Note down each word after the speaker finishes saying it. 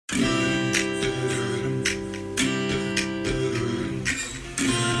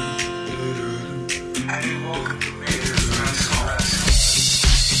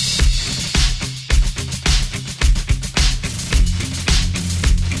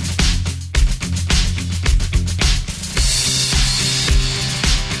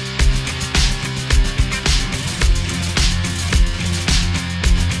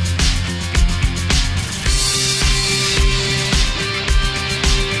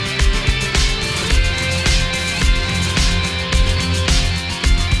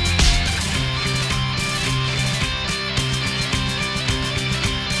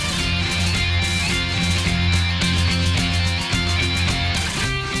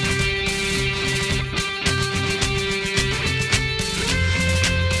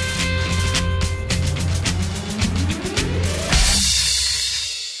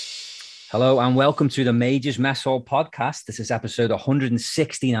Hello and welcome to the Majors Mess Hall podcast. This is episode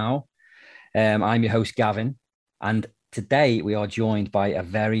 160 now. I'm your host, Gavin, and today we are joined by a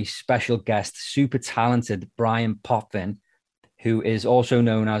very special guest, super talented Brian Potvin, who is also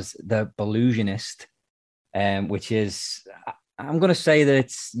known as the Balloonist, which is, I'm going to say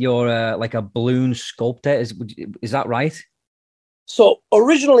that you're like a balloon sculptor. Is that right? So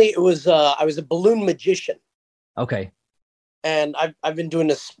originally it was I was a balloon magician. Okay. And I've been doing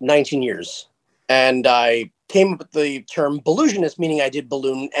this 19 years. And I came up with the term balloonist, meaning I did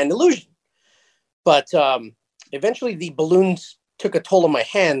balloon and illusion. But eventually the balloons took a toll on my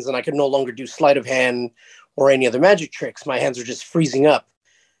hands and I could no longer do sleight of hand or any other magic tricks. My hands were just freezing up.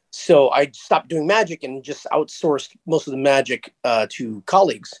 So I stopped doing magic and just outsourced most of the magic to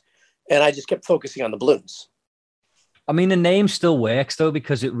colleagues. And I just kept focusing on the balloons. I mean, the name still works though,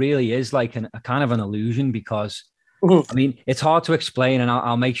 because it really is like a kind of an illusion because I mean, it's hard to explain, and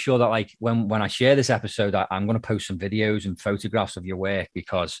I'll make sure that like when I share this episode, I'm going to post some videos and photographs of your work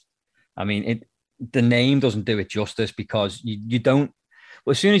because, I mean, the name doesn't do it justice because you don't.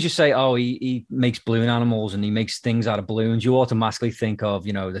 Well, as soon as you say, oh, he makes balloon animals and he makes things out of balloons, you automatically think of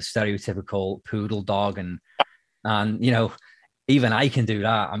the stereotypical poodle dog and even I can do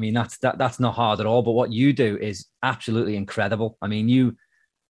that. I mean, that's not hard at all. But what you do is absolutely incredible. I mean,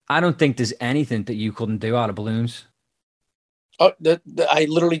 I don't think there's anything that you couldn't do out of balloons. Oh, I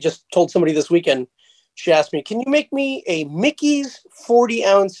literally just told somebody this weekend. She asked me, "Can you make me a Mickey's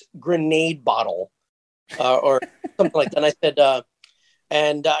 40-ounce grenade bottle, or something like that?"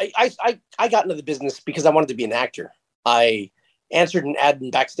 And I said, I got into the business because I wanted to be an actor. I answered an ad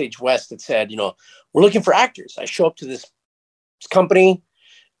in Backstage West that said, "We're looking for actors." I show up to this company,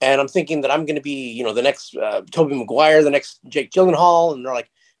 and I'm thinking that I'm going to be, the next Tobey Maguire, the next Jake Gyllenhaal, and they're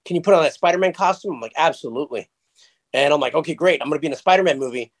like, "Can you put on that Spider-Man costume?" I'm like, "Absolutely." And I'm like, "Okay, great. I'm going to be in a Spider-Man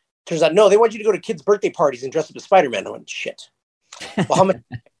movie." Turns out, no, they want you to go to kids' birthday parties and dress up as Spider-Man. I went, shit. Well, how much?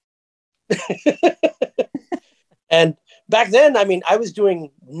 And back then, I mean, I was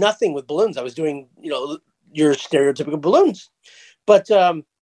doing nothing with balloons. I was doing, your stereotypical balloons. But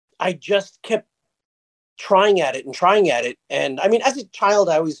I just kept trying at it and trying at it. And I mean, as a child,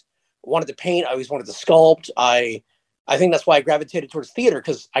 I always wanted to paint. I always wanted to sculpt. I think that's why I gravitated towards theater,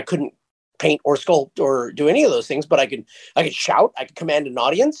 because I couldn't paint or sculpt or do any of those things, but I could shout, I could command an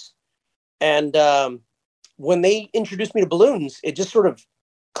audience. And when they introduced me to balloons, it just sort of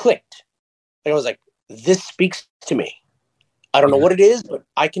clicked. And I was like, this speaks to me. I don't know what it is, but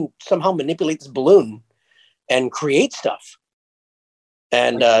I can somehow manipulate this balloon and create stuff.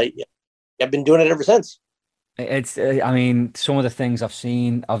 And I've been doing it ever since. It's, I mean, some of the things I've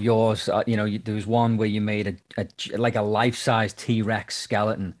seen of yours, there was one where you made like a life-size T-Rex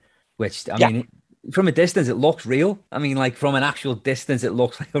skeleton, which, I mean, from a distance, it looks real. I mean, like from an actual distance, it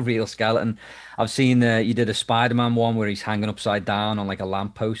looks like a real skeleton. I've seen you did a Spider-Man one where he's hanging upside down on like a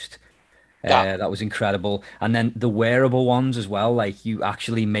lamppost. That was incredible. And then the wearable ones as well, like you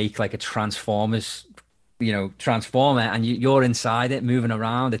actually make like a transformer, and you're inside it moving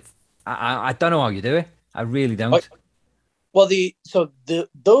around. I don't know how you do it. I really don't. Well, the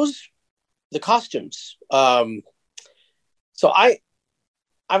costumes. So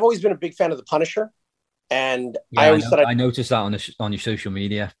I've always been a big fan of the Punisher, and yeah, I noticed that on your social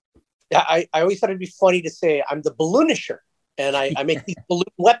media. Yeah, I always thought it'd be funny to say I'm the Balloonisher, and I make these balloon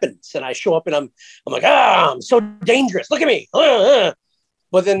weapons, and I show up and I'm like, I'm so dangerous. Look at me. But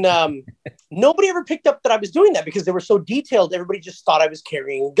then nobody ever picked up that I was doing that because they were so detailed. Everybody just thought I was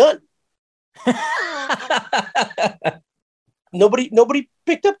carrying a gun. Nobody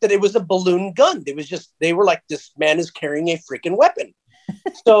picked up that it was a balloon gun. They were like, this man is carrying a freaking weapon.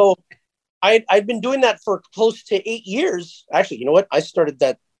 So I'd been doing that for close to 8 years. Actually, you know what? I started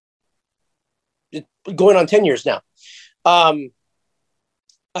that going on 10 years now.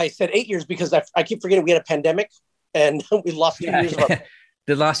 I said 8 years because I keep forgetting we had a pandemic and we lost 2 years of our...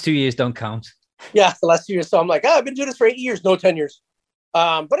 The last 2 years don't count. Yeah, the last 2 years. So I'm like, I've been doing this for 8 years, no 10 years.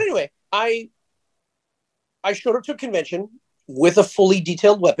 But anyway, I showed up to a convention with a fully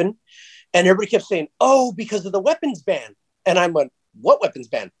detailed weapon, and everybody kept saying, "Oh, because of the weapons ban." And I went, "What weapons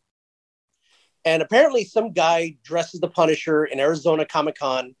ban?" And apparently some guy dressed as the Punisher in Arizona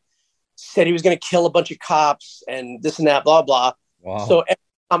Comic-Con said he was going to kill a bunch of cops and this and that, blah, blah. Wow. So every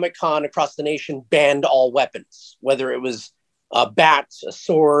Comic-Con across the nation banned all weapons, whether it was a bat, a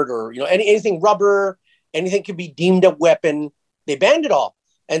sword, or anything rubber, anything could be deemed a weapon. They banned it all.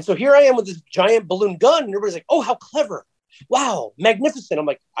 And so here I am with this giant balloon gun, and everybody's like, "Oh, how clever. Wow, magnificent." I'm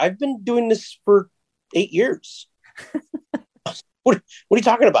like, I've been doing this for 8 years. What are you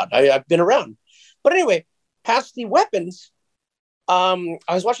talking about? I've been around. But anyway, past the weapons,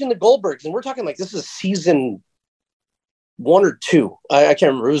 I was watching the Goldbergs, and we're talking like this is season 1 or 2. I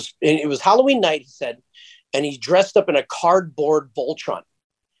can't remember. It was Halloween night, he said, and he dressed up in a cardboard Voltron.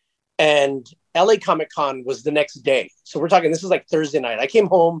 And LA Comic Con was the next day. So we're talking, this is like Thursday night. I came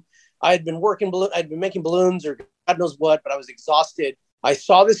home. I had been I'd been making balloons or God knows what, but I was exhausted. I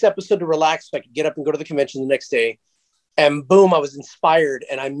saw this episode to relax so I could get up and go to the convention the next day. And boom, I was inspired.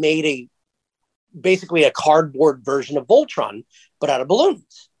 And I made basically a cardboard version of Voltron, but out of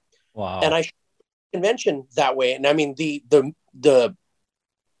balloons. Wow. And I convention that way. And I mean, the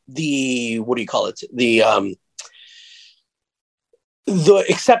what do you call it? The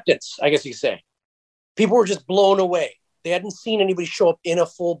acceptance, I guess you could say. People were just blown away. They hadn't seen anybody show up in a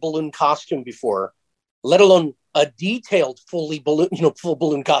full balloon costume before, let alone a detailed full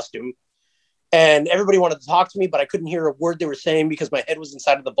balloon costume. And everybody wanted to talk to me, but I couldn't hear a word they were saying because my head was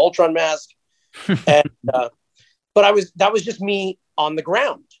inside of the Voltron mask. And but that was just me on the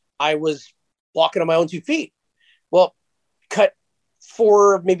ground. I was walking on my own 2 feet. Well, cut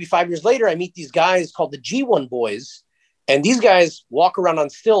 4, maybe 5 years later, I meet these guys called the G1 Boys. And these guys walk around on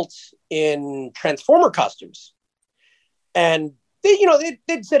stilts in Transformer costumes. And they'd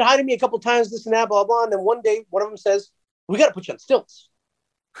said hi to me a couple of times, this and that, blah, blah. And then one day, one of them says, we got to put you on stilts.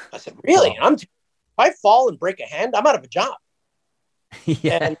 I said, really? Oh. If I fall and break a hand, I'm out of a job.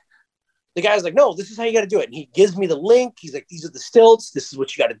 Yeah. And the guy's like, no, this is how you got to do it. And he gives me the link. He's like, these are the stilts. This is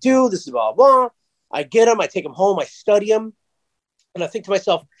what you got to do. This is blah, blah. I get them. I take them home. I study them. And I think to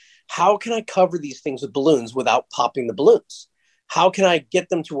myself, how can I cover these things with balloons without popping the balloons? How can I get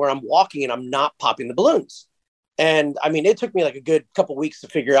them to where I'm walking and I'm not popping the balloons? And I mean, it took me like a good couple of weeks to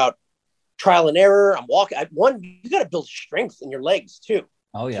figure out trial and error. I'm walking. You got to build strength in your legs too.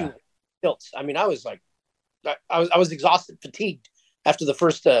 Oh yeah. Stilts. I mean, I was like, I was exhausted, fatigued after the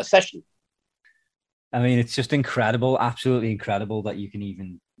first session. I mean, it's just incredible, absolutely incredible that you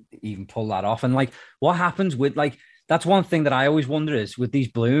can even pull that off. And like, what happens with like, that's one thing that I always wonder is with these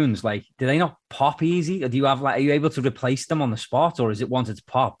balloons, like, do they not pop easy? Or do you have are you able to replace them on the spot, or is it once it's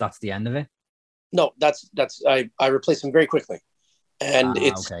popped, that's the end of it? No, I replace them very quickly. And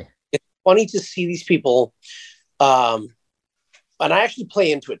it's funny to see these people. And I actually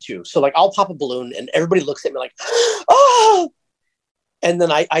play into it too. So like I'll pop a balloon and everybody looks at me like, oh, and then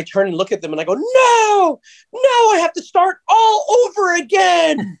I turn and look at them and I go, no, I have to start all over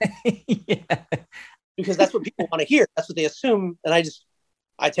again. Yeah. Because that's what people want to hear. That's what they assume. And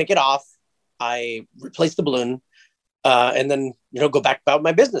I take it off. I replace the balloon and then, go back about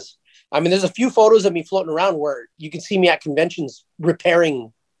my business. I mean, there's a few photos of me floating around where you can see me at conventions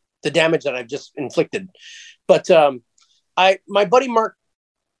repairing the damage that I've just inflicted. But my buddy Mark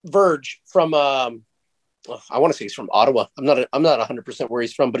Verge from, I want to say he's from Ottawa. I'm not 100% where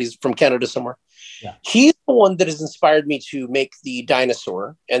he's from, but he's from Canada somewhere. Yeah. He's the one that has inspired me to make the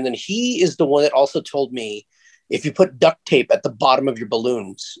dinosaur. And then he is the one that also told me, if you put duct tape at the bottom of your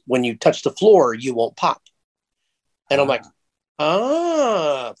balloons, when you touch the floor, you won't pop. And I'm like,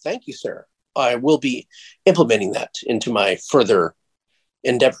 thank you, sir. I will be implementing that into my further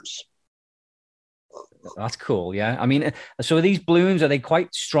endeavors. That's cool. Yeah. I mean, so these balloons, are they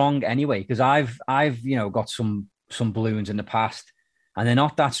quite strong anyway? Because I've got some balloons in the past and they're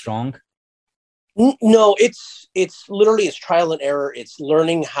not that strong. No, it's literally trial and error. It's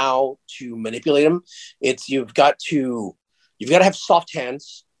learning how to manipulate them. You've got to have soft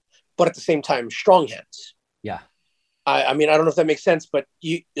hands, but at the same time, strong hands. Yeah. I mean, I don't know if that makes sense, but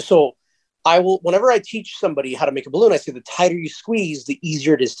I will, whenever I teach somebody how to make a balloon, I say the tighter you squeeze, the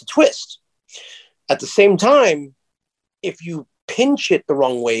easier it is to twist. At the same time, if you pinch it the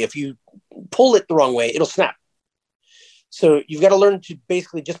wrong way, if you pull it the wrong way, it'll snap. So you've got to learn to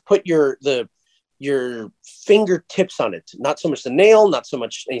basically just put your fingertips on it, not so much the nail, not so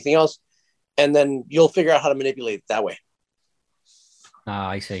much anything else. And then you'll figure out how to manipulate it that way.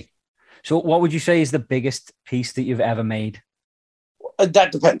 I see. So what would you say is the biggest piece that you've ever made?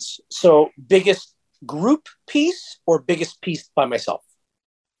 That depends. So biggest group piece or biggest piece by myself?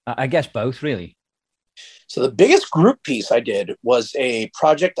 I guess both, really. So the biggest group piece I did was a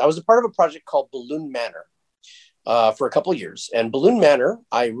project. I was a part of a project called Balloon Manor for a couple of years. And Balloon Manor,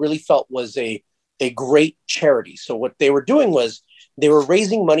 I really felt was a great charity. So what they were doing was they were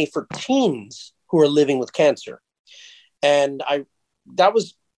raising money for teens who are living with cancer. And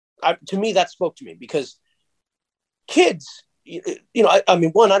to me, that spoke to me because kids, I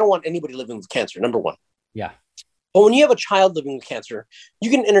mean, one, I don't want anybody living with cancer, number one. Yeah. But when you have a child living with cancer,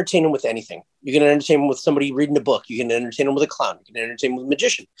 you can entertain them with anything. You can entertain them with somebody reading a book. You can entertain them with a clown. You can entertain them with a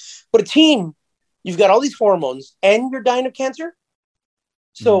magician. But a teen, you've got all these hormones and you're dying of cancer.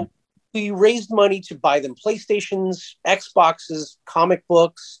 So we raised money to buy them PlayStations, Xboxes, comic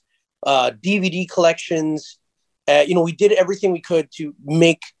books, DVD collections. We did everything we could to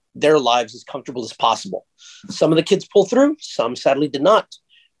make their lives as comfortable as possible. Some of the kids pulled through, some sadly did not,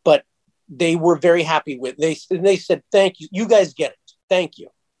 but they were very happy with. They said, "Thank you, you guys get it. Thank you.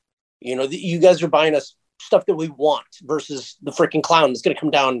 You guys are buying us stuff that we want versus the freaking clown that's going to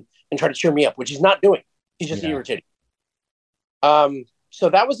come down and try to cheer me up," which he's not doing. He's just irritating. So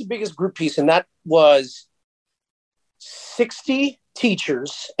that was the biggest group piece, and that was 60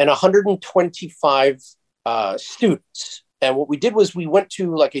 teachers and 125 students. And what we did was we went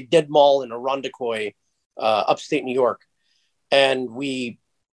to like a dead mall in Irondequoit, upstate New York, and we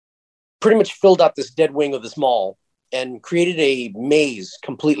pretty much filled out this dead wing of this mall and created a maze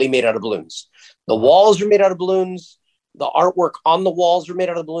completely made out of balloons. The walls were made out of balloons. The artwork on the walls were made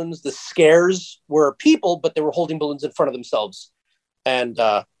out of balloons. The scares were people, but they were holding balloons in front of themselves. And,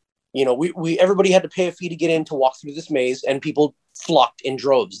 everybody had to pay a fee to get in to walk through this maze, and people flocked in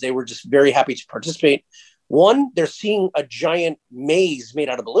droves. They were just very happy to participate. One, they're seeing a giant maze made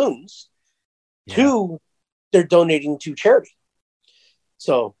out of balloons. Yeah. Two, they're donating to charity.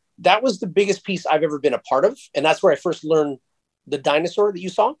 So that was the biggest piece I've ever been a part of. And that's where I first learned the dinosaur that you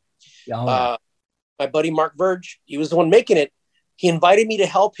saw. My buddy, Mark Verge, he was the one making it. He invited me to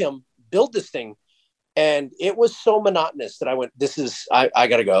help him build this thing. And it was so monotonous that I went, I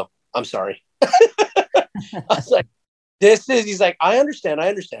got to go. I'm sorry. I was like, he's like, I understand.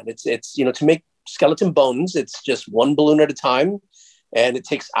 It's, to make skeleton bones, it's just one balloon at a time. And it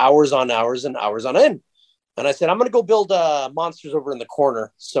takes hours on hours and hours on end. And I said, I'm going to go build monsters over in the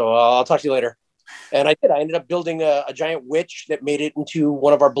corner. So I'll talk to you later. And I did. I ended up building a giant witch that made it into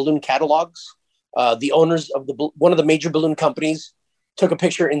one of our balloon catalogs. The owners of one of the major balloon companies took a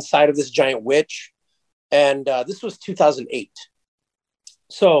picture inside of this giant witch. And this was 2008.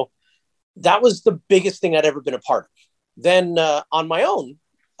 So that was the biggest thing I'd ever been a part of. Then on my own,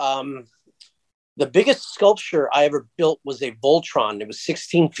 the biggest sculpture I ever built was a Voltron. It was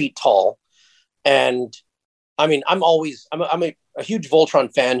 16 feet tall. And I mean, I'm a huge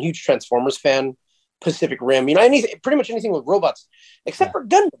Voltron fan, huge Transformers fan, Pacific Rim, pretty much anything with robots, except for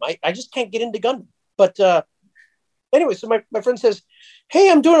Gundam. I just can't get into Gundam. But anyway, so my friend says,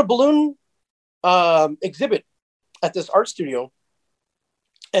 "Hey, I'm doing a balloon exhibit at this art studio.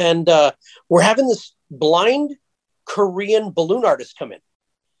 And we're having this blind Korean balloon artist come in."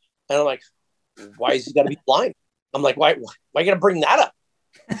 And I'm like, "Why is he got to be blind?" I'm like, why you got to bring that up?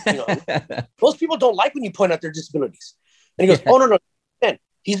 Most people don't like when you point out their disabilities. And he goes, "Oh, no. Man,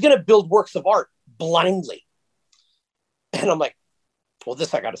 he's going to build works of art blindly." And I'm like, "Well,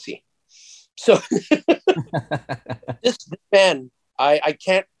 this I got to see." So this man, I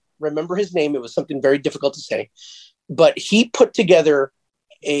can't remember his name. It was something very difficult to say, but he put together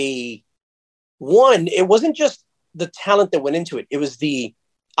it wasn't just the talent that went into it. It was the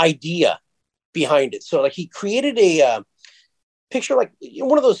idea behind it. So like he created a picture, like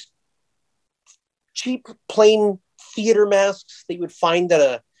one of those cheap plain theater masks that you would find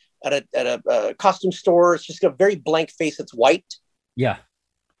at a costume store. It's just got a very blank face. It's white. Yeah.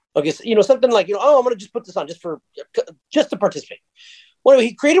 Okay. So, something like, I'm going to just put this on just to participate. Well,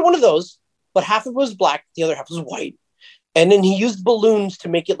 he created one of those, but half of it was black. The other half was white. And then he used balloons to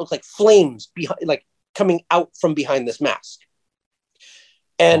make it look like flames behind, like coming out from behind this mask.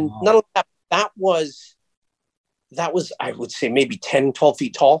 And not only that was, I would say maybe 10, 12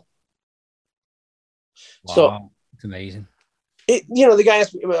 feet tall. Wow. So it's amazing. The guy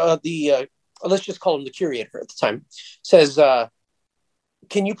asked me, let's just call him the curator at the time, says,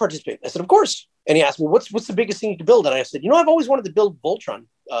 "Can you participate?" I said, "Of course." And he asked me, what's the biggest thing you can build? And I said, I've always wanted to build Voltron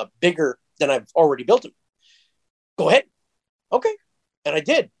bigger than I've already built him. Go ahead. Okay. And I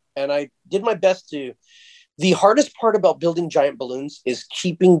did. And I did my best to. The hardest part about building giant balloons is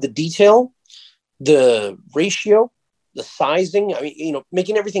keeping the detail, the ratio, the sizing. I mean,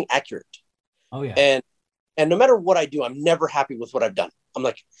 making everything accurate. Oh, yeah. And no matter what I do, I'm never happy with what I've done. I'm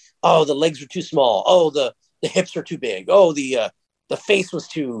like, oh, the legs are too small. Oh, the hips are too big. Oh, the face was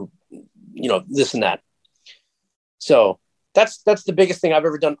too, this and that. So that's the biggest thing I've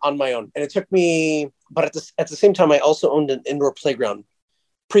ever done on my own. And it took me, but at the same time, I also owned an indoor playground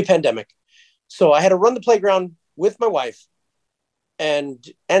pre-pandemic. So I had to run the playground with my wife and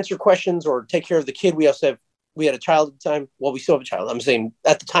answer questions or take care of the kid. We had a child at the time. Well, we still have a child. I'm saying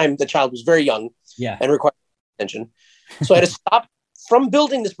at the time, the child was very young and required attention. So I had to stop from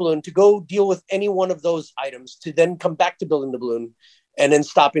building this balloon to go deal with any one of those items, to then come back to building the balloon, and then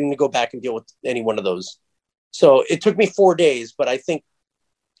stopping to go back and deal with any one of those. So it took me 4 days, but I think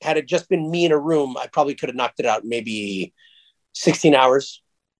had it just been me in a room, I probably could have knocked it out in maybe 16 hours.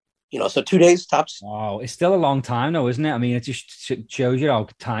 So 2 days tops. Oh, it's still a long time though, isn't it? I mean, it just shows you how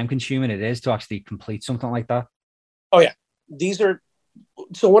time consuming it is to actually complete something like that. Oh yeah, these are.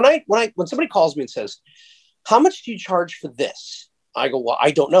 So when somebody calls me and says, "How much do you charge for this?" I go, "Well,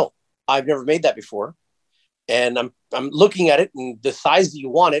 I don't know. I've never made that before, and I'm looking at it and the size that you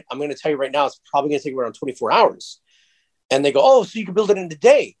want it. I'm going to tell you right now, it's probably going to take around 24 hours." And they go, "Oh, so you can build it in a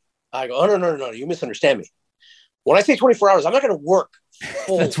day?" I go, "Oh no, you misunderstand me. When I say 24 hours, I'm not going to work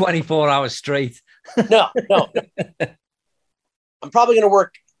for 24 hours straight. No. I'm probably going to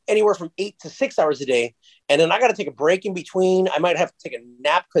work anywhere from 8 to 6 hours a day. And then I got to take a break in between. I might have to take a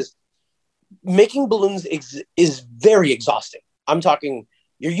nap because making balloons is very exhausting. I'm talking,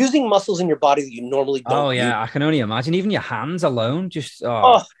 you're using muscles in your body that you normally don't. Oh, yeah. Use. I can only imagine. Even your hands alone, just.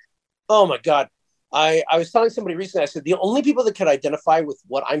 Oh my God. I was telling somebody recently, I said, the only people that can identify with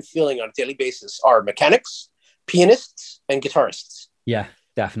what I'm feeling on a daily basis are mechanics, pianists, and guitarists. Yeah,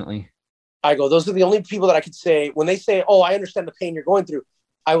 definitely. I go, those are the only people that I could say, when they say, "Oh, I understand the pain you're going through,"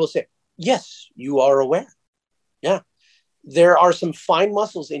 I will say, "Yes, you are aware." Yeah. There are some fine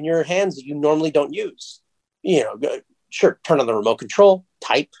muscles in your hands that you normally don't use. Sure, turn on the remote control,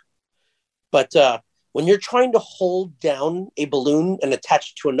 type. But when you're trying to hold down a balloon and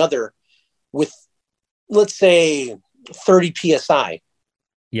attach it to another with, let's say, 30 PSI,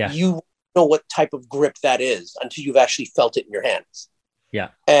 yeah, you know what type of grip that is until you've actually felt it in your hands. Yeah.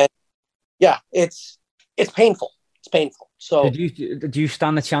 And yeah, it's painful. It's painful. So do you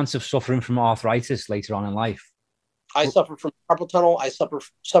stand the chance of suffering from arthritis later on in life? I suffer from carpal tunnel. I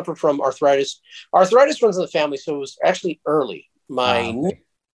suffer from arthritis. Arthritis runs in the family, so it was actually early. My knees are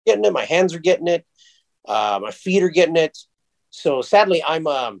getting it, my hands are getting it, my feet are getting it. So sadly, I'm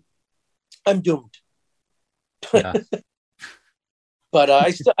doomed. Yeah. But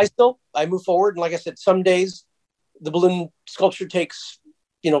I move forward, and like I said, some days the balloon sculpture takes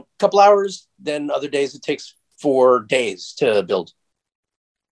a couple hours. Then other days it takes 4 days to build.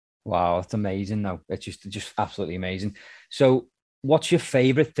 Wow, that's amazing though. It's just absolutely amazing. So what's your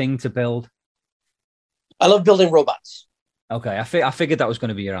favorite thing to build? I love building robots. Okay, I figured that was going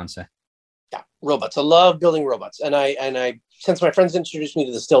to be your answer. Yeah, robots. I love building robots. And I since my friends introduced me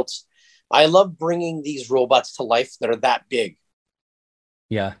to the stilts, I love bringing these robots to life that are that big.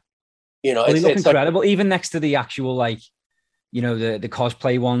 Yeah. They look incredible. Even next to the actual, the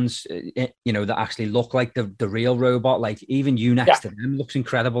cosplay ones, that actually look like the real robot. Like even you next to them looks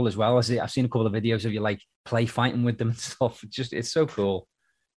incredible as well. I've seen a couple of videos of you play fighting with them and stuff. It's so cool.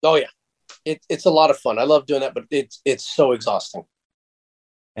 Oh yeah, it's a lot of fun. I love doing that, but it's so exhausting.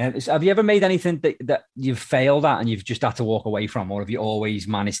 And have you ever made anything that you've failed at and you've just had to walk away from, or have you always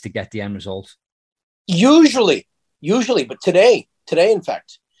managed to get the end result? Usually, but today, in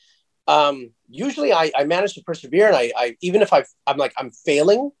fact. Usually I manage to persevere, and I even if I'm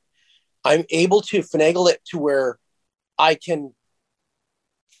failing, I'm able to finagle it to where I can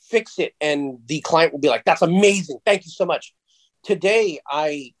fix it, and the client will be like, "That's amazing, thank you so much." Today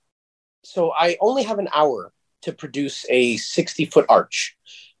I only have an hour to produce a 60-foot arch,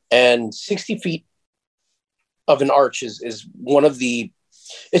 and 60 feet of an arch is one of the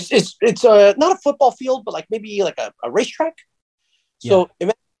it's not a football field, but maybe a racetrack. So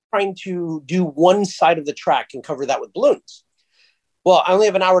imagine trying to do one side of the track and cover that with balloons. Well, I only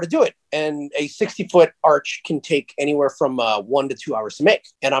have an hour to do it, and a 60-foot arch can take anywhere from 1 to 2 hours to make,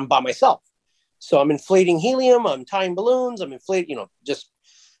 and I'm by myself. So I'm inflating helium, I'm tying balloons, I'm inflating,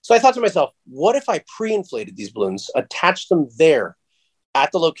 So I thought to myself, what if I pre-inflated these balloons, attached them there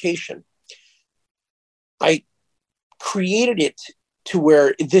at the location? I created it to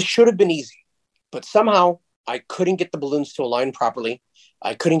where this should have been easy, but somehow I couldn't get the balloons to align properly.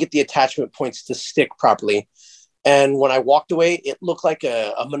 I couldn't get the attachment points to stick properly. And when I walked away, it looked like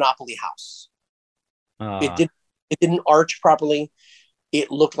a Monopoly house. It didn't arch properly.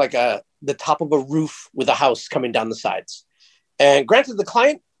 It looked like the top of a roof with a house coming down the sides. And granted, the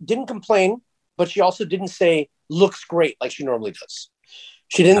client didn't complain, but she also didn't say, "Looks great," like she normally does.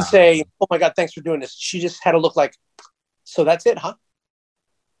 She didn't say, "Oh my God, thanks for doing this." She just had to look like, "So that's it, huh?"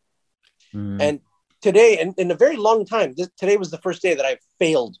 And today, and in a very long time, today was the first day that I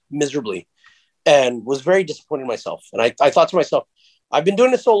failed miserably and was very disappointed in myself. And I thought to myself, I've been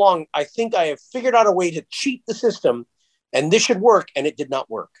doing this so long, I think I have figured out a way to cheat the system, and this should work. And it did not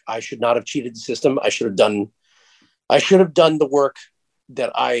work. I should not have cheated the system. I should have done the work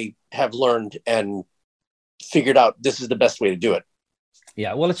that I have learned and figured out this is the best way to do it.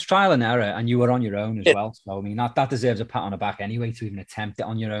 Yeah, well, it's trial and error, and you were on your own as well. So, I mean, that deserves a pat on the back anyway to even attempt it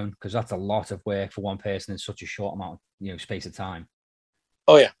on your own, because that's a lot of work for one person in such a short amount of, space of time.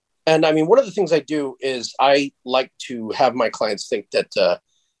 Oh, yeah. And I mean, one of the things I do is I like to have my clients think that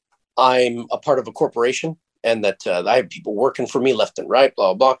I'm a part of a corporation and that I have people working for me left and right,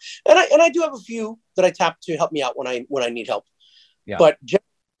 blah, blah. And I do have a few that I tap to help me out when I need help. Yeah. But just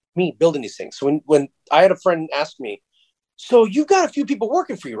me building these things. So when I had a friend ask me, so you've got a few people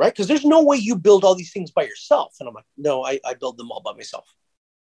working for you, right? Because there's no way you build all these things by yourself. And I'm like, no, I build them all by myself.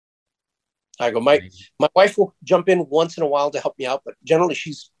 I go, my wife will jump in once in a while to help me out, but generally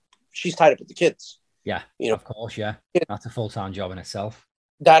she's tied up with the kids. Yeah, of course, yeah. That's a full-time job in itself.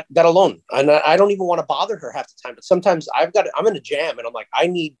 That alone, and I don't even want to bother her half the time. But sometimes I'm in a jam, and I'm like, I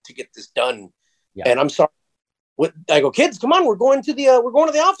need to get this done. Yeah. And I'm sorry. I go, kids, come on, we're going to the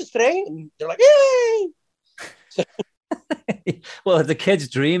office today, and they're like, yay! So, well, it's the kid's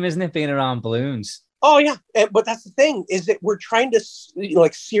dream, isn't it, being around balloons? Oh yeah, but that's the thing is that we're trying to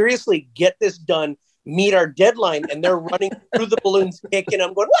seriously get this done, meet our deadline, and they're running through the balloons, kicking.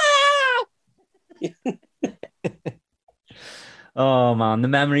 I'm going, wow! Oh man, the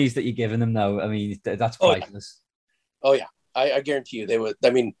memories that you're giving them, though. I mean, that's priceless. Oh yeah, I guarantee you they would. I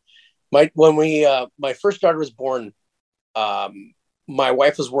mean, my first daughter was born, my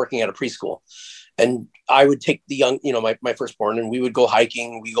wife was working at a preschool, and I would take the young, my firstborn, and we would go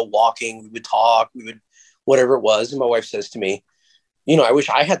hiking, we go walking, we would talk, we would whatever it was. And my wife says to me, I wish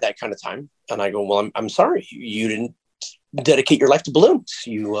I had that kind of time. And I go, well, I'm sorry, you didn't dedicate your life to balloons.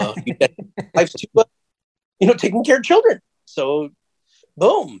 You dedicated life to taking care of children. So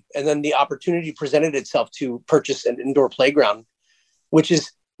boom. And then the opportunity presented itself to purchase an indoor playground, which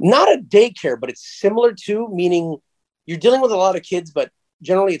is not a daycare, but it's similar to, meaning you're dealing with a lot of kids, but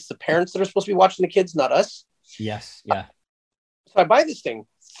generally it's the parents that are supposed to be watching the kids, not us. Yes. Yeah. So I buy this thing,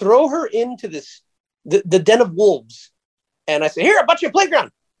 throw her into the den of wolves. And I say, here, I bought you a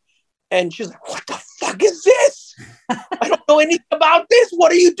playground. And she's like, what the fuck is this? I don't know anything about this.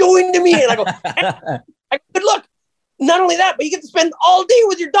 What are you doing to me? And I go, good luck. Not only that, but you get to spend all day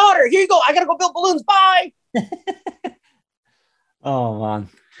with your daughter. Here you go. I got to go build balloons. Bye. Oh, man.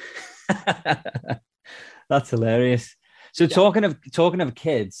 That's hilarious. So talking of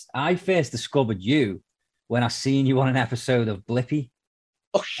kids, I first discovered you when I seen you on an episode of Blippi.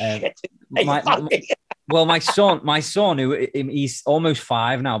 Oh, shit. My son, who he's almost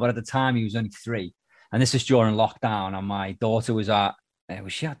 5 now, but at the time he was only 3. And this is during lockdown. And my daughter was I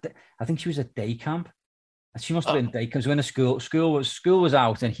think she was at day camp. She must have been day camp. So when the school was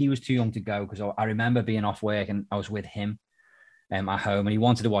out, and he was too young to go, because I remember being off work and I was with him at home, and he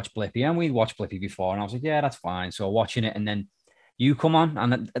wanted to watch Blippi, and we'd watched Blippi before, and I was like, yeah, that's fine. So watching it, and then you come on,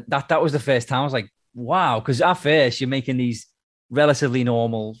 and that was the first time I was like, wow, because at first you're making these relatively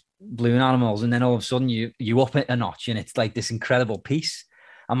normal balloon animals, and then all of a sudden you up it a notch, and it's like this incredible piece.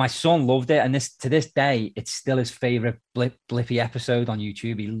 And my son loved it, and to this day, it's still his favorite Blippi episode on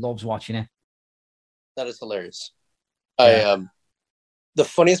YouTube. He loves watching it. That is hilarious. Yeah. The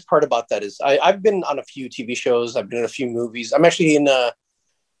funniest part about that is I've been on a few TV shows. I've been in a few movies. I'm actually in I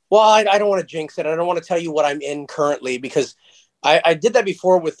don't want to jinx it. I don't want to tell you what I'm in currently, because I did that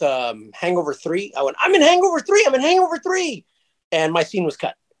before with Hangover 3. I'm in Hangover 3. I'm in Hangover 3. And my scene was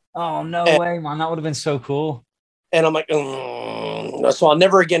cut. Oh, no way, man. That would have been so cool. And I'm like, so I'll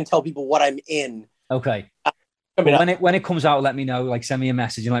never again tell people what I'm in. Okay. When it comes out, let me know. Like, send me a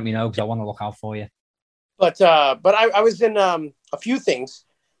message and let me know, because I want to look out for you. But I was in a few things,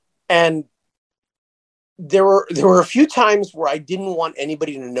 and there were a few times where I didn't want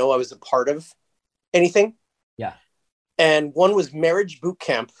anybody to know I was a part of anything. Yeah. And one was Marriage Boot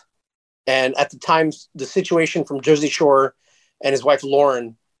Camp. And at the time, the situation from Jersey Shore and his wife,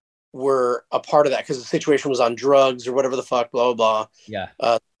 Lauren, were a part of that, because the situation was on drugs or whatever the fuck, blah, blah, blah.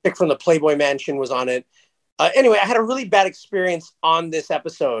 Yeah. Chick from the Playboy Mansion was on it. Anyway, I had a really bad experience on this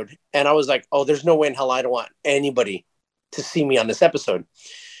episode, and I was like, oh, there's no way in hell I don't want anybody to see me on this episode.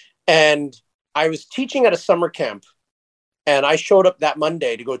 And I was teaching at a summer camp, and I showed up that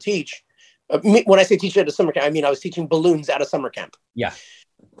Monday to go teach. When I say teach at a summer camp, I mean I was teaching balloons at a summer camp. Yeah.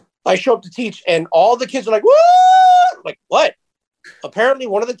 I show up to teach, and all the kids are like, woo! I'm like, what? Apparently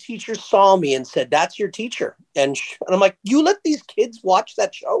one of the teachers saw me and said, that's your teacher. And I'm like, you let these kids watch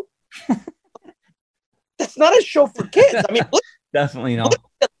that show? That's not a show for kids. I mean, definitely not.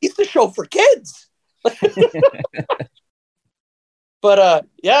 At least a show for kids. But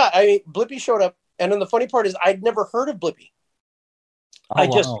yeah, I mean, Blippi showed up, and then the funny part is I'd never heard of Blippi.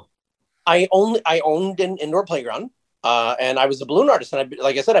 I owned an indoor playground, and I was a balloon artist, and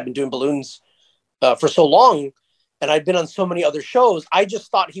like I said, I've been doing balloons for so long, and I'd been on so many other shows. I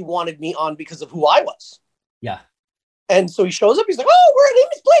just thought he wanted me on because of who I was. Yeah. And so he shows up. He's like, "Oh, we're at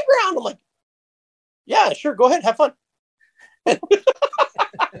Amy's playground." I'm like, yeah, sure. Go ahead. Have fun. Yeah,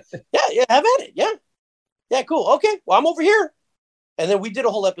 have at it. Yeah. Yeah, cool. Okay. Well, I'm over here. And then we did a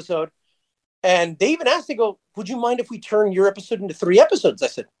whole episode. And they even asked, they go, would you mind if we turn your episode into 3 episodes? I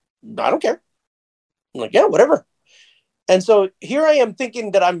said, I don't care. I'm like, yeah, whatever. And so here I am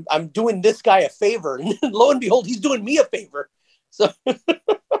thinking that I'm doing this guy a favor. And lo and behold, he's doing me a favor. So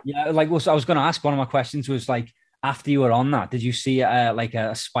yeah, like I was going to ask, one of my questions was like, after you were on that, did you see like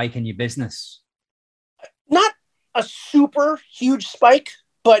a spike in your business? Not a super huge spike,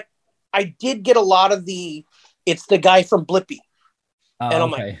 but I did get a lot of it's the guy from Blippi. And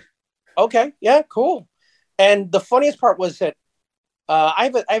I'm like, okay, yeah, cool. And the funniest part was that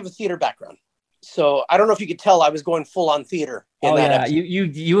I have a theater background. So I don't know if you could tell I was going full on theater.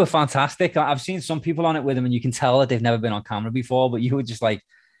 You were fantastic. I've seen some people on it with them, and you can tell that they've never been on camera before, but you were just like,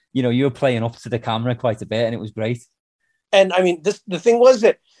 you were playing up to the camera quite a bit, and it was great. And I mean, the thing was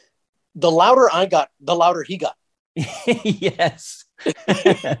that the louder I got, the louder he got. Yes.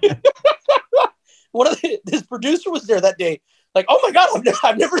 This producer was there that day. Like, oh my God,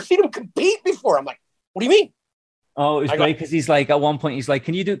 I've never seen him compete before. I'm like, what do you mean? Oh, it was great because he's like, at one point, he's like,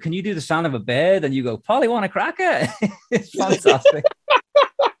 can you do the sound of a bird? And you go, Polly, want a cracker? It's fantastic.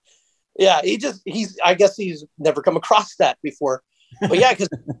 Yeah, I guess he's never come across that before. But yeah, because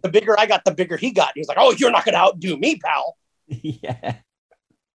the bigger I got, the bigger he got. He's like, oh, you're not going to outdo me, pal. Yeah.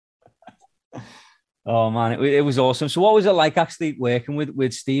 Oh man, it was awesome. So what was it like actually working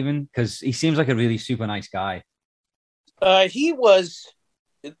with Stephen? Because he seems like a really super nice guy.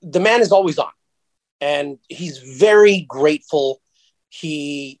 The man is always on, and he's very grateful.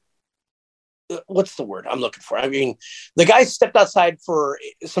 What's the word I'm looking for? I mean, the guy stepped outside for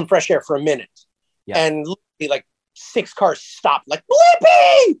some fresh air for a minute, and like 6 cars stopped, like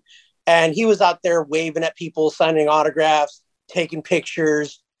Blippi, and he was out there waving at people, signing autographs, taking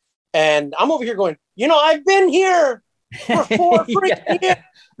pictures, and I'm over here going, I've been here for 4 freaking years.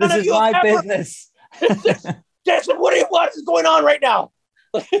 This is my business. Jason, what is going on right now?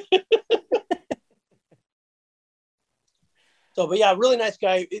 So, but yeah, really nice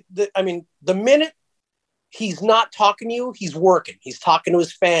guy. The minute he's not talking to you, he's working. He's talking to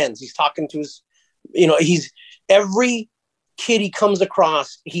his fans. He's talking to his, every kid he comes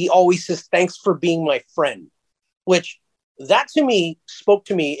across, he always says, thanks for being my friend, which that to me spoke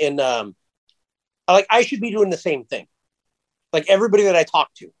to me in, like, I should be doing the same thing. Like everybody that I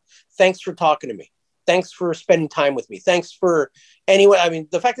talk to, thanks for talking to me. Thanks for spending time with me. Thanks for anyway. I mean,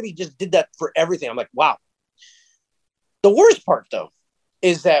 the fact that he just did that for everything, I'm like, wow. The worst part, though,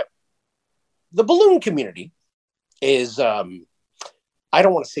 is that the balloon community is, I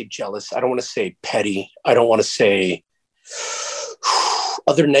don't want to say jealous. I don't want to say petty. I don't want to say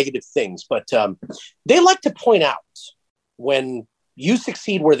other negative things, but they like to point out when you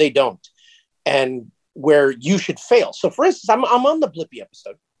succeed where they don't and where you should fail. So, for instance, I'm on the Blippi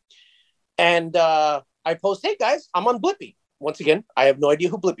episode, and I post, hey, guys, I'm on Blippi. Once again, I have no idea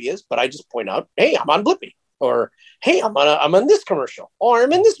who Blippi is, but I just point out, hey, I'm on Blippi. Or, hey, I'm on this commercial, or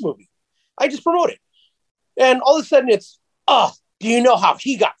I'm in this movie. I just promote it. And all of a sudden it's, do you know how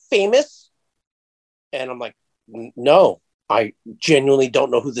he got famous? And I'm like, no, I genuinely don't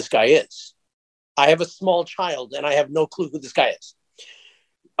know who this guy is. I have a small child and I have no clue who this guy is.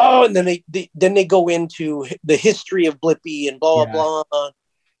 Oh, and then they go into the history of Blippi and blah, blah, blah.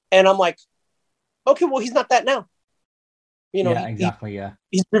 And I'm like, okay, well, he's not that now.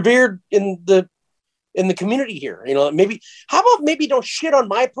 He's revered in the community here. How about maybe don't shit on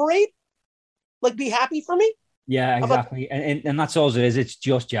my parade? Like, be happy for me. Yeah, exactly. And that's all it is. It's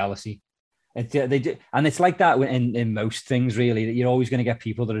just jealousy. They do, and it's like that in most things, really. That you're always going to get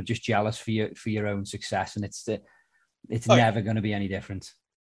people that are just jealous for your own success, and it's never going to be any different.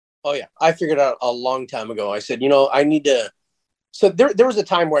 Oh yeah, I figured out a long time ago. I said, I need to. So there was a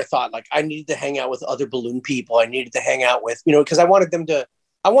time where I thought, like, I needed to hang out with other balloon people. I needed to hang out with, because I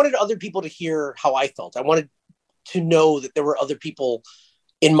wanted other people to hear how I felt. I wanted to know that there were other people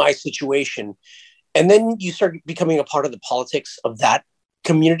in my situation. And then you start becoming a part of the politics of that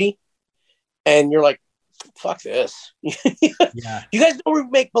community. And you're like, fuck this. Yeah. You guys know we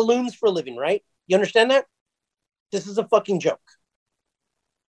make balloons for a living, right? You understand that? This is a fucking joke.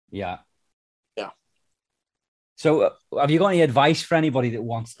 Yeah. Yeah. So have you got any advice for anybody that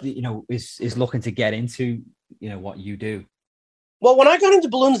wants, is looking to get into, what you do? Well, when I got into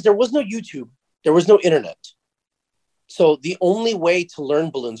balloons, there was no YouTube. There was no internet. So the only way to learn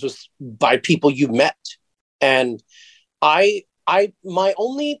balloons was by people you met. And the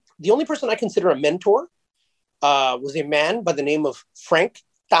only person I consider a mentor was a man by the name of Frank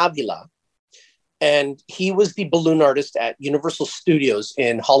Tavila. And he was the balloon artist at Universal Studios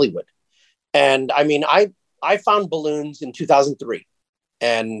in Hollywood. And I mean, I found balloons in 2003.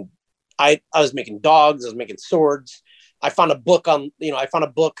 And I was making dogs, I was making swords. I found a book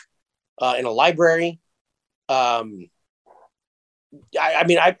in a library. I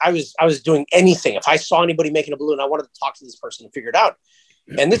was doing anything. If I saw anybody making a balloon, I wanted to talk to this person and figure it out.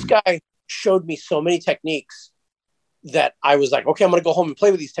 And this guy showed me so many techniques that I was like, okay, I'm going to go home and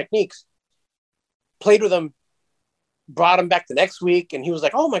play with these techniques. Played with them, brought him back the next week. And he was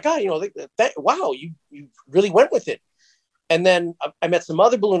like, oh my God, wow, you really went with it. And then I met some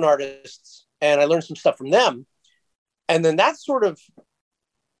other balloon artists and I learned some stuff from them. And then that sort of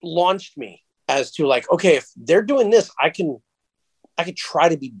launched me as to like, okay, if they're doing this, I could try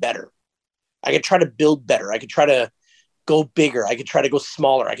to be better. I could try to build better. I could try to go bigger. I could try to go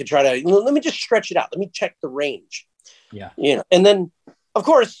smaller. I could try to, let me just stretch it out. Let me check the range. Yeah. And then of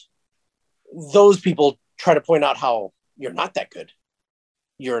course, those people try to point out how you're not that good.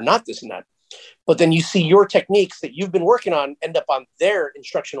 You're not this and that. But then you see your techniques that you've been working on end up on their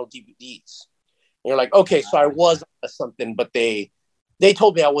instructional DVDs. And you're like, okay, so I was something, but they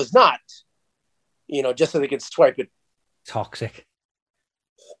told me I was not, just so they could swipe it. Toxic.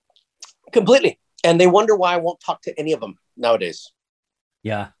 Completely. And they wonder why I won't talk to any of them nowadays.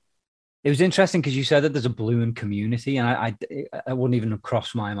 Yeah. It was interesting because you said that there's a balloon community, and I wouldn't even have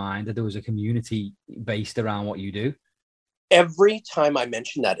crossed my mind that there was a community based around what you do. Every time I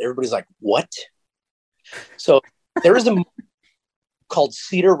mention that, everybody's like, what? So there is a movie called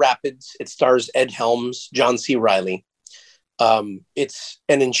Cedar Rapids. It stars Ed Helms, John C. Reilly. It's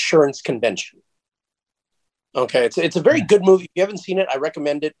an insurance convention. Okay. It's a very good movie. If you haven't seen it, I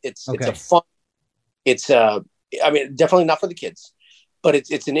recommend it. It's a fun, definitely not for the kids, but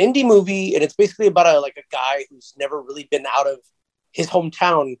it's an indie movie. And it's basically about a guy who's never really been out of his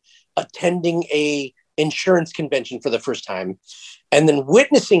hometown attending a insurance convention for the first time, and then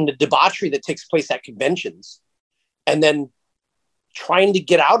witnessing the debauchery that takes place at conventions, and then trying to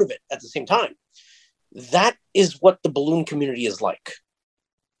get out of it at the same time. That is what the balloon community is like.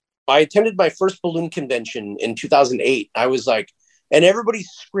 I attended my first balloon convention in 2008. I was like, and everybody's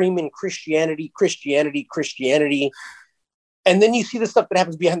screaming Christianity, Christianity, Christianity. And then you see the stuff that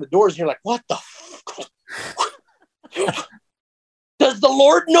happens behind the doors and you're like, what the does the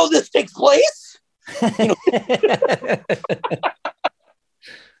Lord know this takes place?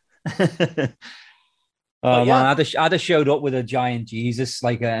 Oh man, I'd have showed up with a giant Jesus,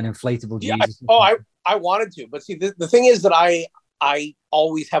 like an inflatable Jesus. I wanted to, but see, the thing is that I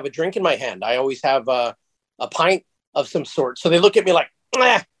always have a drink in my hand. I always have a pint of some sort. So they look at me like,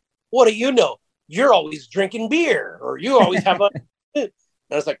 what do you know? You're always drinking beer, or you always have a. And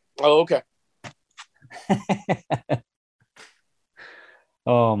I was like, oh, okay.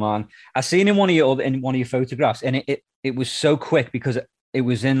 Oh man, I seen in one of your photographs, and it was so quick because it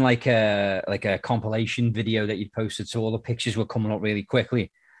was in like a compilation video that you posted, so all the pictures were coming up really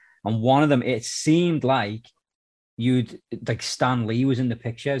quickly. And one of them, it seemed like Stan Lee was in the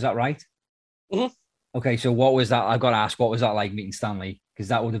picture. Is that right? Mm-hmm. Okay, so what was that? I got to ask, what was that like meeting Stan Lee? Because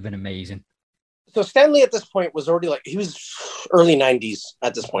that would have been amazing. So Stan Lee at this point was already he was early 90s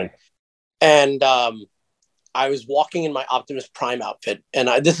at this point. And I was walking in my Optimus Prime outfit, and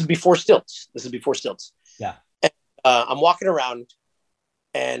this is before stilts. Yeah. And, I'm walking around,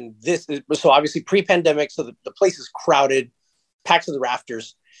 and so obviously pre-pandemic, so the place is crowded, packed to the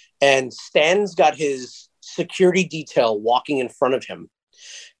rafters, and Stan's got his security detail walking in front of him.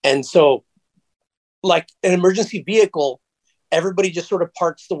 And so, like an emergency vehicle, everybody just sort of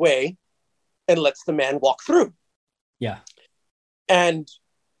parts the way and lets the man walk through. Yeah. And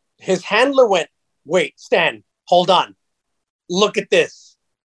his handler went, wait, Stan, hold on. Look at this.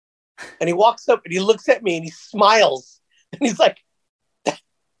 And he walks up and he looks at me and he smiles. And he's like,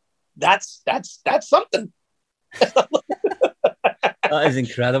 that's something. That is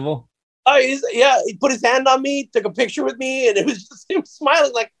incredible. He put his hand on me, took a picture with me, and it was just him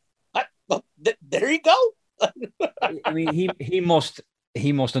smiling like, there you go. I mean, he must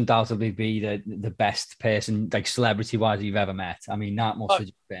undoubtedly be the best person, like celebrity-wise, you've ever met. I mean, that must have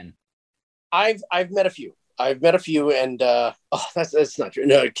been. I've met a few. And that's not true.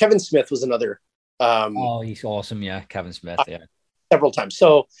 No, Kevin Smith was another. He's awesome. Yeah, Kevin Smith. Yeah, several times.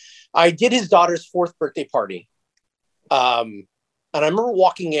 So I did his daughter's 4th birthday party, and I remember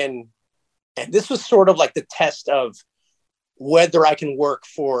walking in, and this was sort of like the test of whether I can work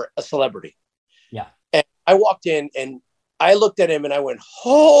for a celebrity. Yeah. And I walked in and I looked at him and I went,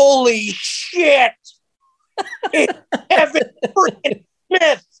 holy shit! It's Kevin freaking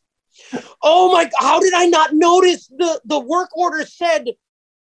Smith. Oh my, how did I not notice the work order said,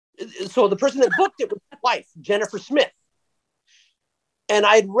 so the person that booked it was his wife, Jennifer Smith. And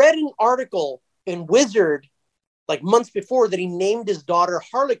I'd read an article in Wizard like months before that he named his daughter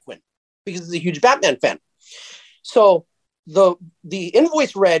Harley Quinn because he's a huge Batman fan. So the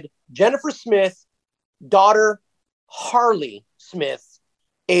invoice read Jennifer Smith, daughter Harley Smith,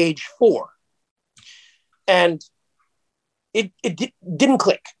 age 4. And it didn't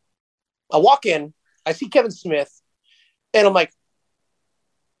click. I walk in, I see Kevin Smith, and I'm like,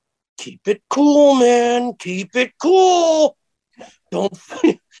 keep it cool, man. Keep it cool. Don't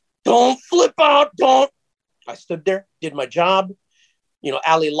flip out. Don't. I stood there, did my job.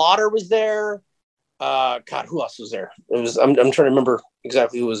 Ali Lauder was there. God, who else was there? I'm trying to remember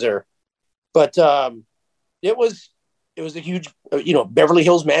exactly who was there. But it was a huge, Beverly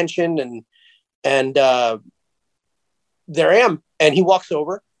Hills mansion, and there I am. And he walks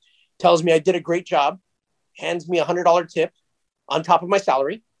over, tells me I did a great job, hands me $100 tip on top of my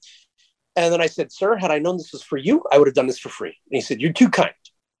salary. And then I said, sir, had I known this was for you, I would have done this for free. And he said, you're too kind.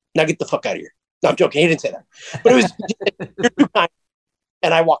 Now get the fuck out of here. No, I'm joking. He didn't say that. But it was, you're too kind.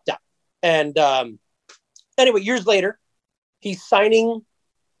 And I walked out. And anyway, years later, he's signing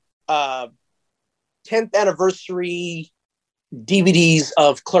 10th anniversary DVDs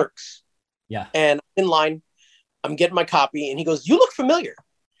of Clerks. Yeah. And in line, I'm getting my copy. And he goes, you look familiar.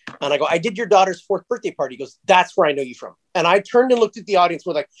 And I go, I did your daughter's 4th birthday party. He goes, that's where I know you from. And I turned and looked at the audience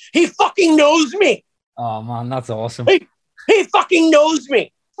with like, he fucking knows me. Oh man, that's awesome. He fucking knows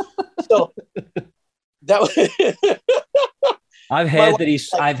me. So that was I've heard that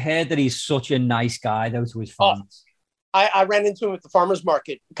he's such a nice guy though to his fans. I ran into him at the farmer's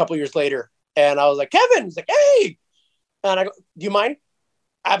market a couple years later, and I was like, Kevin. He's like, hey. And I go, do you mind?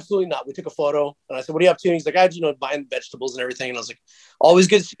 Absolutely not. We took a photo, and I said, what are you up to? And he's like, I buying vegetables and everything. And I was like, always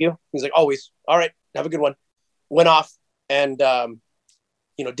good to see you. He's like, always. All right, have a good one. Went off and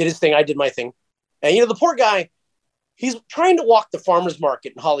did his thing. I did my thing. And the poor guy, he's trying to walk the farmer's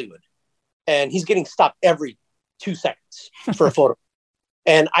market in Hollywood, and he's getting stopped every 2 seconds for a photo.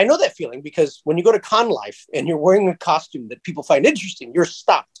 And I know that feeling because when you go to Con Life and you're wearing a costume that people find interesting, you're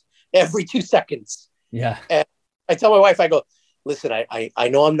stopped every 2 seconds. Yeah. And I tell my wife, I go, listen, I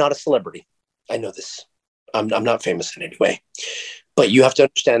know I'm not a celebrity. I know this. I'm not famous in any way. But you have to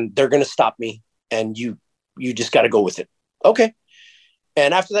understand they're going to stop me, and you just got to go with it. Okay.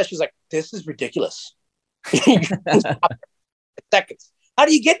 And after that, she's like, this is ridiculous. Seconds. How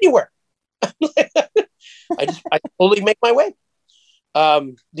do you get anywhere? I totally make my way.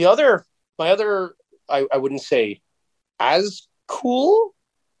 My other, I wouldn't say as cool,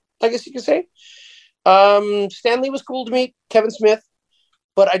 I guess you could say. Stanley was cool to me, Kevin Smith,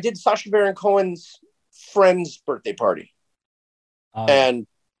 but I did Sacha Baron Cohen's friend's birthday party. And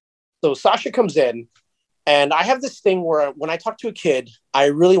so Sasha comes in, and I have this thing where when I talk to a kid, I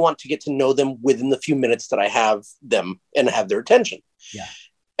really want to get to know them within the few minutes that I have them and have their attention. Yeah.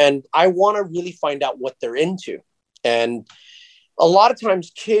 And I want to really find out what they're into. And a lot of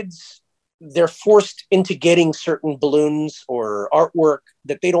times kids, they're forced into getting certain balloons or artwork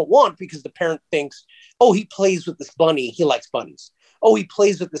that they don't want because the parent thinks, oh, he plays with this bunny, he likes bunnies. Oh, he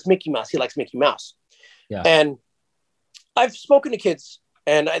plays with this Mickey Mouse, he likes Mickey Mouse. Yeah. And I've spoken to kids,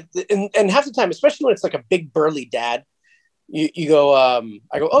 and half the time, especially when it's like a big burly dad, you go,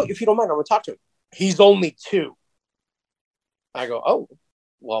 I go, oh, if you don't mind, I'm gonna talk to him. He's only 2. I go, oh,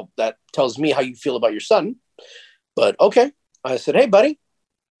 well, that tells me how you feel about your son. But okay. I said, hey, buddy,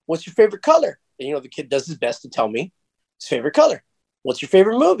 what's your favorite color? And, the kid does his best to tell me his favorite color. What's your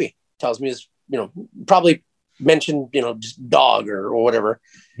favorite movie? Tells me his, probably mentioned, just dog or whatever.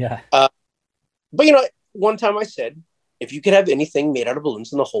 Yeah. But, one time I said, if you could have anything made out of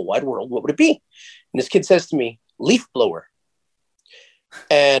balloons in the whole wide world, what would it be? And this kid says to me, leaf blower.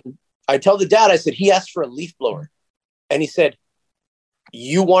 And I tell the dad, I said, he asked for a leaf blower. And he said,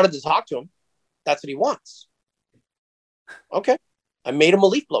 you wanted to talk to him. That's what he wants. Okay. I made him a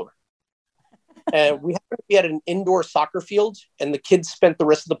leaf blower. And we happened to be at an indoor soccer field, and the kids spent the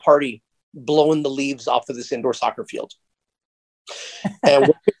rest of the party blowing the leaves off of this indoor soccer field. And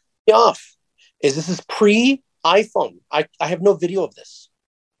what pissed me off is this is pre-iPhone. I have no video of this.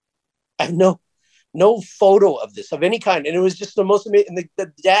 I have no photo of this of any kind. And it was just the most amazing. And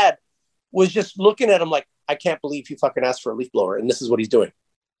the dad was just looking at him like, I can't believe he fucking asked for a leaf blower, and this is what he's doing.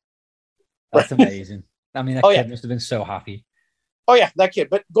 That's amazing. I mean, that kid must have been so happy. Oh, yeah, that kid.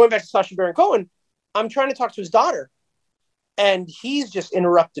 But going back to Sacha Baron Cohen, I'm trying to talk to his daughter, and he's just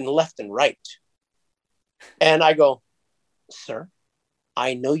interrupting left and right. And I go, sir,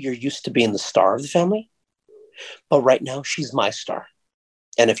 I know you're used to being the star of the family, but right now she's my star.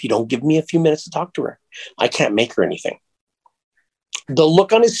 And if you don't give me a few minutes to talk to her, I can't make her anything. The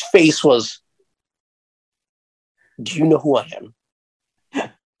look on his face was, do you know who I am?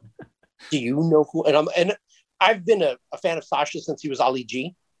 Do you know who? And I've been a fan of Sacha since he was Ali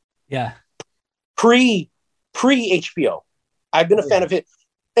G. Yeah. Pre HBO. I've been a fan of it.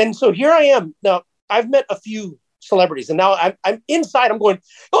 And so here I am. Now, I've met a few celebrities, and now I'm inside. I'm going,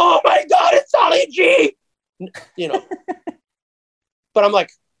 oh my God, it's Ali G. You know, but I'm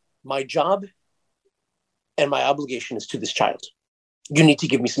like, my job and my obligation is to this child. You need to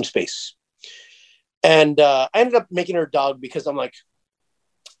give me some space. And I ended up making her a dog because I'm like,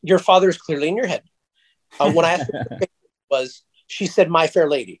 your father is clearly in your head. When I asked her was, she said, My Fair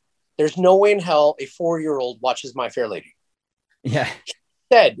Lady. There's no way in hell a 4-year-old watches My Fair Lady. Yeah. She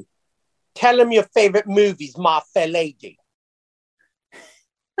said, tell him your favorite movies, My Fair Lady.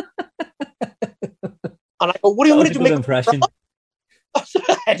 And I go, what do you want me to do? Make impression.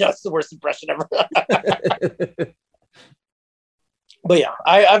 That's the worst impression ever. But yeah,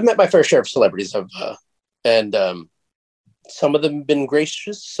 I've met my fair share of celebrities and some of them have been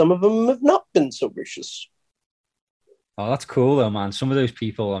gracious, some of them have not been so gracious. Oh, that's cool though, man. Some of those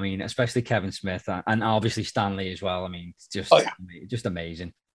people, I mean, especially Kevin Smith and obviously Stan Lee as well. I mean, it's just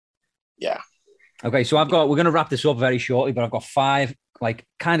amazing. Yeah. Okay, so we're going to wrap this up very shortly, but I've got 5 like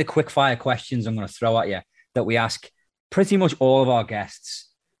kind of quick fire questions I'm going to throw at you that we ask pretty much all of our guests.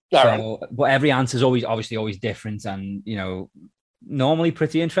 But every answer is obviously always different and, you know, normally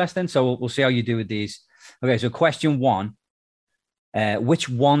pretty interesting. So we'll see how you do with these. Okay, so question 1. Which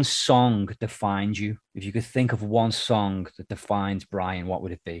one song defines you? If you could think of one song that defines Brian, what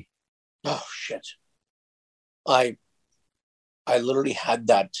would it be? Oh, shit. I literally had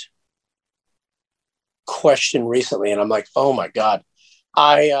that question recently, and I'm like, oh my God.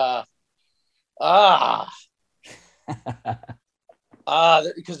 Because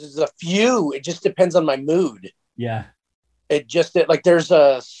there's a few. It just depends on my mood. Yeah. Like there's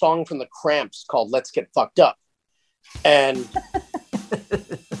a song from the Cramps called "Let's Get Fucked Up," and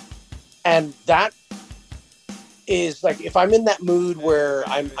and that is like if I'm in that mood where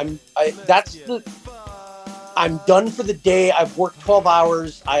I'm done for the day. I've worked 12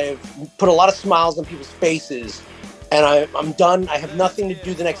 hours. I've put a lot of smiles on people's faces, and I'm done. I have nothing to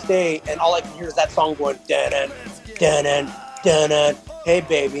do the next day, and all I can hear is that song going dun dun dun dun. Hey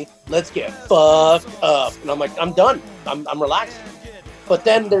baby, let's get fucked up. And I'm like, I'm done. I'm relaxed. But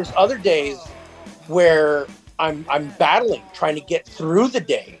then there's other days where I'm battling, trying to get through the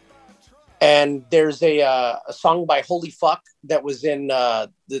day. And there's a song by Holy Fuck that was in the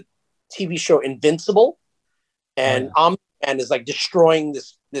TV show Invincible. And Omni-Man is like destroying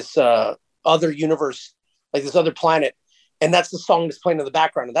this other universe, like this other planet. And that's the song that's playing in the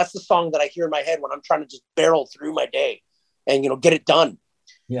background. And that's the song that I hear in my head when I'm trying to just barrel through my day and, you know, get it done.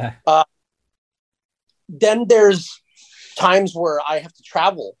 Yeah. Then there's times where I have to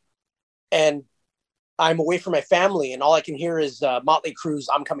travel and I'm away from my family and all I can hear is Motley Crue's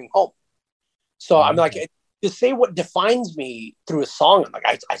I'm Coming Home. So I'm like, to say what defines me through a song, I'm like,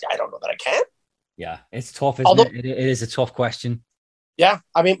 I don't know that I can. Yeah, it's tough, isn't it? It is a tough question. Yeah.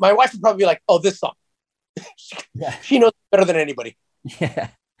 I mean, my wife would probably be like, oh, this song. Yeah. She knows better than anybody. Yeah.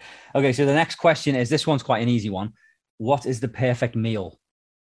 Okay, so the next question is, this one's quite an easy one. What is the perfect meal?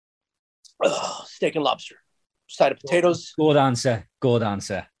 Steak and lobster. Side of potatoes. Good answer. Good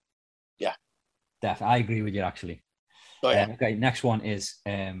answer. Yeah. I agree with you, actually. Oh, yeah. Okay, next one is,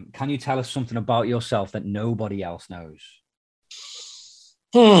 can you tell us something about yourself that nobody else knows?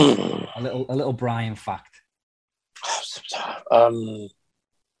 A little Brian fact. Well,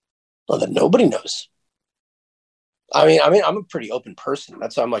 that nobody knows. I mean, I'm a pretty open person.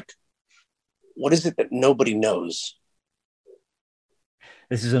 That's why I'm like, what is it that nobody knows?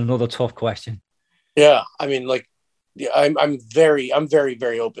 This is another tough question. Yeah, I mean, like, yeah, I'm very,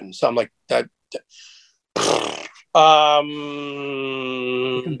 very open. So I'm like that.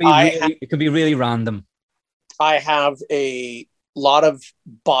 It can be really random. I have a lot of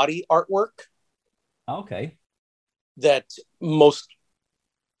body artwork. Okay. That most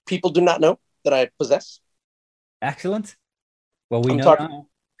people do not know that I possess. Excellent. Well, we know talking,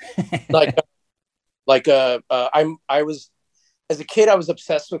 now. I was, as a kid, I was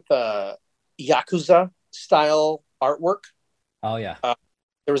obsessed with Yakuza style artwork. Oh yeah.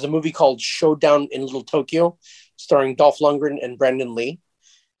 There was a movie called Showdown in Little Tokyo, starring Dolph Lundgren and Brandon Lee,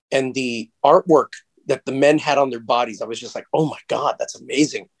 and the artwork that the men had on their bodies, I was just like, oh my God, that's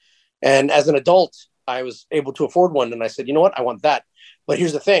amazing. And as an adult, I was able to afford one, and I said, you know what, I want that. But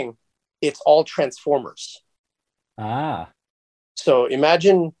here's the thing, it's all Transformers. So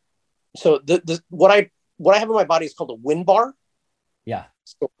imagine, what I have on my body is called a wind bar. Yeah.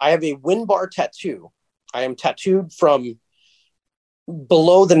 So I have a wind bar tattoo. I am tattooed from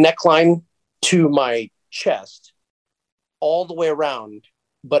below the neckline to my chest, all the way around,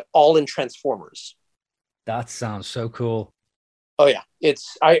 but all in Transformers. That sounds so cool. Oh yeah,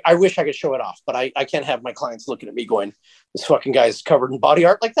 I wish I could show it off, but I can't have my clients looking at me going, "This fucking guy's covered in body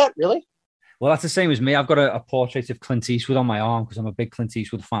art like that." Really? Well, that's the same as me. I've got a portrait of Clint Eastwood on my arm because I'm a big Clint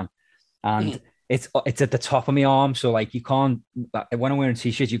Eastwood fan, and it's at the top of my arm, so like you can't, when I'm wearing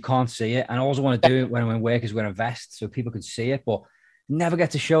t-shirts you can't see it, and I also want to do it when I'm in work is wear a vest so people can see it, but never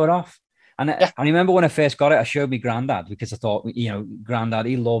get to show it off. And I remember when I first got it, I showed my granddad because I thought, granddad,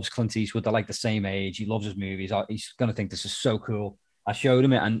 he loves Clint Eastwood. They're like the same age. He loves his movies. He's going to think this is so cool. I showed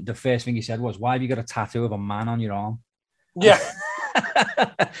him it, and the first thing he said was, "Why have you got a tattoo of a man on your arm?" Yeah.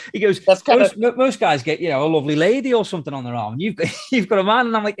 He goes, "That's most guys get, a lovely lady or something on their arm. You've got a man."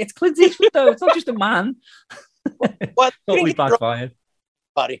 And I'm like, "It's Clint Eastwood, though. It's not just a man." What? Totally backfired.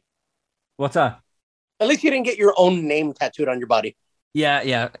 Body. What's that? At least you didn't get your own name tattooed on your body.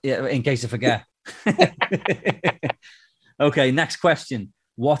 Yeah. In case I forget. Okay, next question.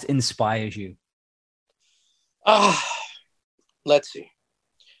 What inspires you? Let's see.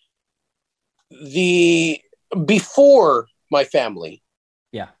 Before my family,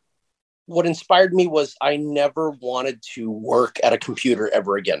 what inspired me was I never wanted to work at a computer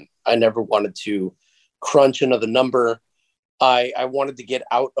ever again. I never wanted to crunch another number. I wanted to get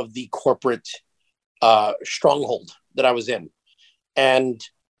out of the corporate stronghold that I was in. And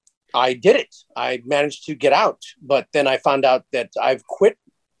I did it. I managed to get out, but then I found out that I've quit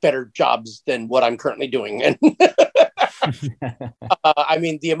better jobs than what I'm currently doing. And I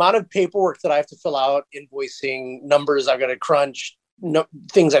mean, the amount of paperwork that I have to fill out, invoicing, numbers I've got to crunch,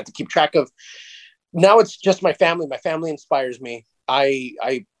 things I have to keep track of. Now it's just my family. My family inspires me.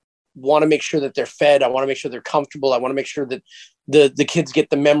 I want to make sure that they're fed. I want to make sure they're comfortable. I want to make sure that the kids get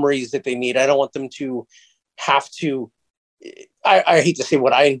the memories that they need. I don't want them to have to, I hate to say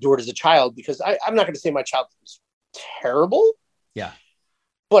what I endured as a child, because I'm not going to say my childhood was terrible. Yeah.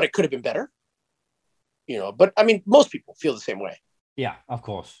 But it could have been better. But I mean, most people feel the same way. Yeah, of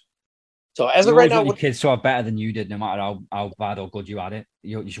course. So as of right now, your kids to have better than you did, no matter how bad or good you had it.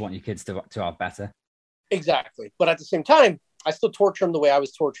 You just want your kids to have better. Exactly. But at the same time, I still torture them the way I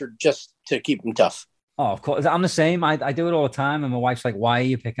was tortured, just to keep them tough. Oh, of course. I'm the same. I do it all the time. And my wife's like, "Why are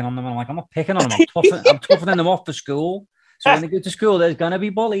you picking on them?" And I'm like, "I'm not picking on them. I'm toughening them off for school. So when they go to school, there's going to be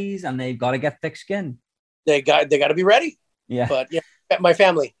bullies and they've got to get thick skin. They got to be ready." Yeah. But yeah, my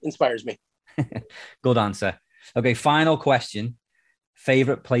family inspires me. Good answer. Okay, final question.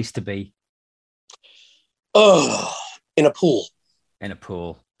 Favorite place to be? Oh, in a pool. In a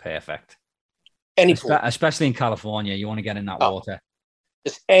pool. Perfect. Any pool. Especially in California. You want to get in that water.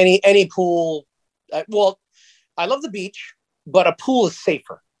 Just any pool. Well, I love the beach, but a pool is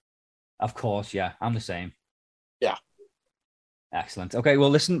safer. Of course, yeah. I'm the same. Yeah. Excellent. Okay, well,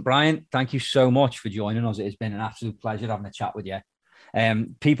 listen, Brian, thank you so much for joining us. It has been an absolute pleasure having a chat with you.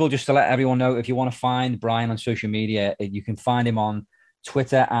 People, just to let everyone know, if you want to find Brian on social media, you can find him on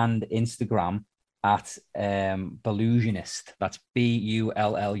Twitter and Instagram at Bullusionist. That's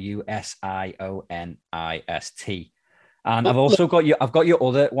BULLUSIONIST. And I've also got your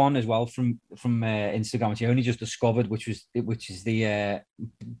other one as well from Instagram, which you only just discovered, which is the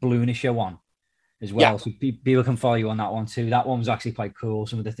Balloonisher one as well. Yeah. So people can follow you on that one too. That one was actually quite cool.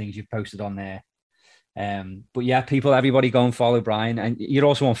 Some of the things you've posted on there. But yeah, everybody go and follow Brian. And you're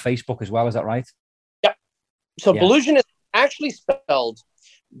also on Facebook as well, is that right? Yep. So yeah. Bullusionist actually spelled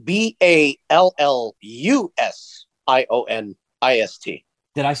BALLUSIONIST.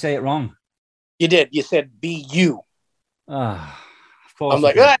 Did I say it wrong? You did. You said BU. Of course. I'm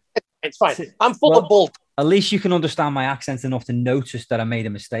like, it's fine. I'm full of bull. At least you can understand my accent enough to notice that I made a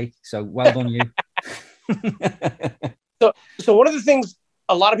mistake. So well done, you. So one of the things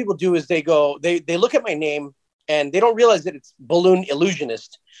a lot of people do is they look at my name and they don't realize that it's Balloon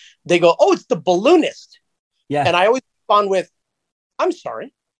Illusionist. They go, "Oh, it's the Balloonist." Yeah. And I always respond with, "I'm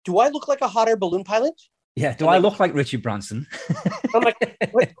sorry. Do I look like a hot air balloon pilot?" Yeah. Do I look like Richard Branson? I'm like,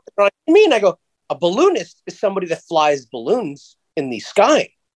 what do you mean? I go, "A balloonist is somebody that flies balloons in the sky.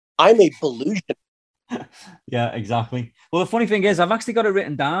 I'm a balloonist." Yeah, exactly. Well, the funny thing is, I've actually got it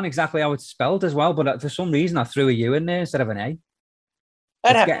written down exactly how it's spelled as well, but for some reason I threw a U in there instead of an A.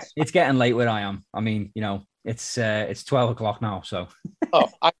 It's getting late where I am. I mean, it's 12 o'clock now, so.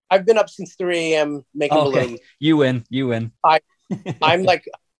 I've been up since 3 a.m. making balloons. You win. I'm like,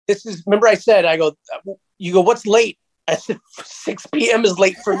 remember I said, you go, "What's late?" I said, 6 p.m. is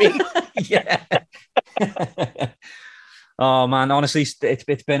late for me. Yeah. Oh man, honestly,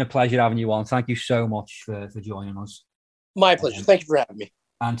 it's been a pleasure having you on. Thank you so much for joining us. My pleasure. Thank you for having me.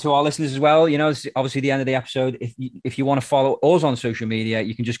 And to our listeners as well, it's obviously the end of the episode. If you want to follow us on social media,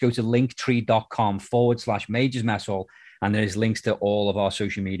 you can just go to linktree.com/Majors Mess Hall, And there's links to all of our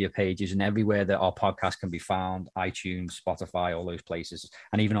social media pages and everywhere that our podcast can be found, iTunes, Spotify, all those places,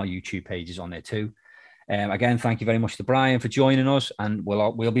 and even our YouTube pages on there too. Again, thank you very much to Brian for joining us, and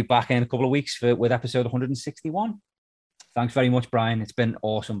we'll be back in a couple of weeks with episode 161. Thanks very much, Brian. It's been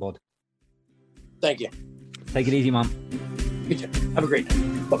awesome, bud. Thank you. Take it easy, man. You too. Have a great day.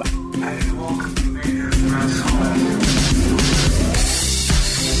 Bye-bye.